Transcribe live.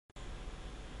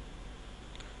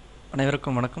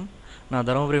அனைவருக்கும் வணக்கம். நான்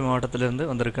தருமபுரி மாவட்டத்திலிருந்து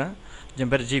வந்திருக்கேன்.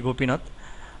 என் பேர் ஜி கோபிநாத்.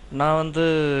 நான் வந்து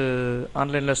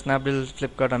ஆன்லைனில் ஸ்னாப்டீல்,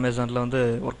 ஃப்ளிப்கார்ட், அமேசானில் வந்து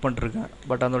ஒர்க் பண்ணிட்டுருக்கேன்.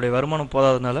 பட் அதனுடைய வருமானம்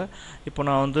போதாதனால இப்போ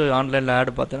நான் வந்து ஆன்லைனில்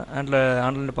ஆடு பார்த்தேன்.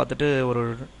 ஆன்லைனில் பார்த்துட்டு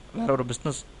வேறு ஒரு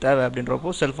பிஸ்னஸ் தேவை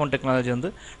அப்படின்றப்போ செல்ஃபோன் டெக்னாலஜி வந்து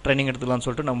ட்ரைனிங் எடுத்துக்கலாம்னு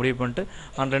சொல்லிட்டு நான் முடிவு பண்ணிட்டு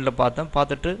ஆன்லைனில்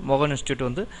பார்த்துட்டு மோகன் இன்ஸ்டியூட்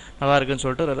வந்து நல்லா இருக்குன்னு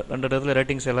சொல்லிட்டு 2 இடத்துல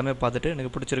ரேட்டிங்ஸ் எல்லாமே பார்த்துட்டு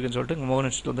எனக்கு பிடிச்சிருக்குன்னு சொல்லிட்டு மோகன்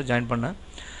இன்ஸ்டியூட் வந்து ஜாயின் பண்ணேன்.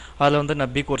 அதில் வந்து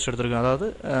நான் பி கோர்ஸ் எடுத்திருக்கேன், அதாவது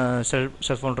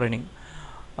செல்ஃபோன் ட்ரைனிங்.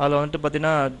 அதில் வந்துட்டு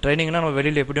பார்த்தீங்கன்னா ட்ரைனிங்னா நம்ம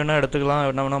வெளியில் எப்படி வேணால் எடுத்துக்கலாம்,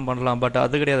 என்ன வேணால் பண்ணலாம். பட்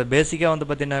அது கிடையாது. பேசிக்காக வந்து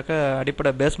பார்த்தீங்கன்னாக்கா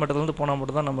அடிப்படை பேஸ் மட்டத்துலேருந்து போனால்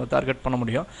மட்டும் தான் நம்ம டார்கெட் பண்ண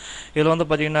முடியும். இதில் வந்து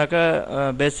பார்த்தீங்கன்னாக்கா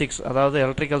பேசிக்ஸ், அதாவது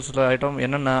எலக்ட்ரிக்கல்ஸில் ஐட்டம்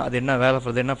என்னென்ன, அது என்ன வேலை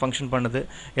பண்ணுது, என்ன ஃபங்க்ஷன் பண்ணுது,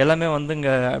 எல்லாமே வந்து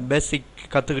இங்கே பேசிக்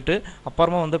கற்றுக்கிட்டு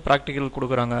அப்புறமா வந்து ப்ராக்டிக்கல்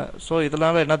கொடுக்குறாங்க. ஸோ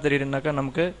இதனால் என்ன தெரியுதுனாக்கா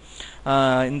நமக்கு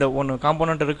இந்த ஒன்று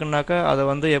காம்போனண்ட் இருக்குன்னாக்கா அதை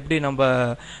வந்து எப்படி நம்ம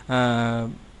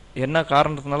என்ன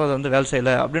காரணத்தினால அதை வந்து வேலை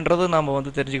செய்யலை அப்படின்றது நம்ம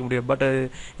வந்து தெரிஞ்சிக்க முடியும். பட்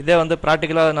இதே வந்து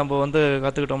ப்ராக்டிக்கலாக நம்ம வந்து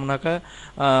கற்றுக்கிட்டோம்னாக்கா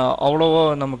அவ்வளோவோ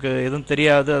நமக்கு எதுவும்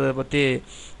தெரியாது. அதை பற்றி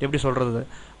எப்படி சொல்கிறது,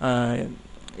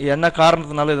 என்ன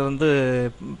காரணத்தினால இது வந்து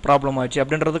ப்ராப்ளம் ஆச்சு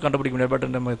அப்படின்றது கண்டுபிடிக்க முடியாது.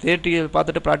 பட் நம்ம தியேட்டரியில்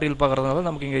பார்த்துட்டு ப்ராக்டிக்கல் பார்க்குறதுனால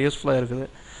நமக்கு இங்கே யூஸ்ஃபுல்லாக இருக்குது.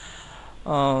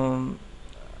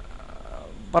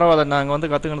 பரவாயில்ல, நாங்கள்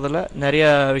வந்து கற்றுக்கினதில் நிறையா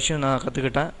விஷயம் நான்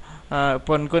கற்றுக்கிட்டேன்.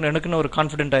 இப்போ எனக்குன்னு ஒரு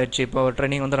கான்ஃபிடென்ட் ஆகிடுச்சு. இப்போ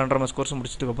ட்ரைனிங் வந்து 2.5 மாதம் கோர்ஸ்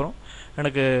முடிச்சதுக்கப்புறம்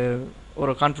எனக்கு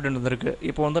ஒரு கான்ஃபிடென்ட் வந்துருக்கு.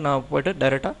 இப்போ வந்து நான் போய்ட்டு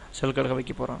டைரெக்டாக செல் கடை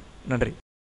வைக்க போகிறேன். நன்றி.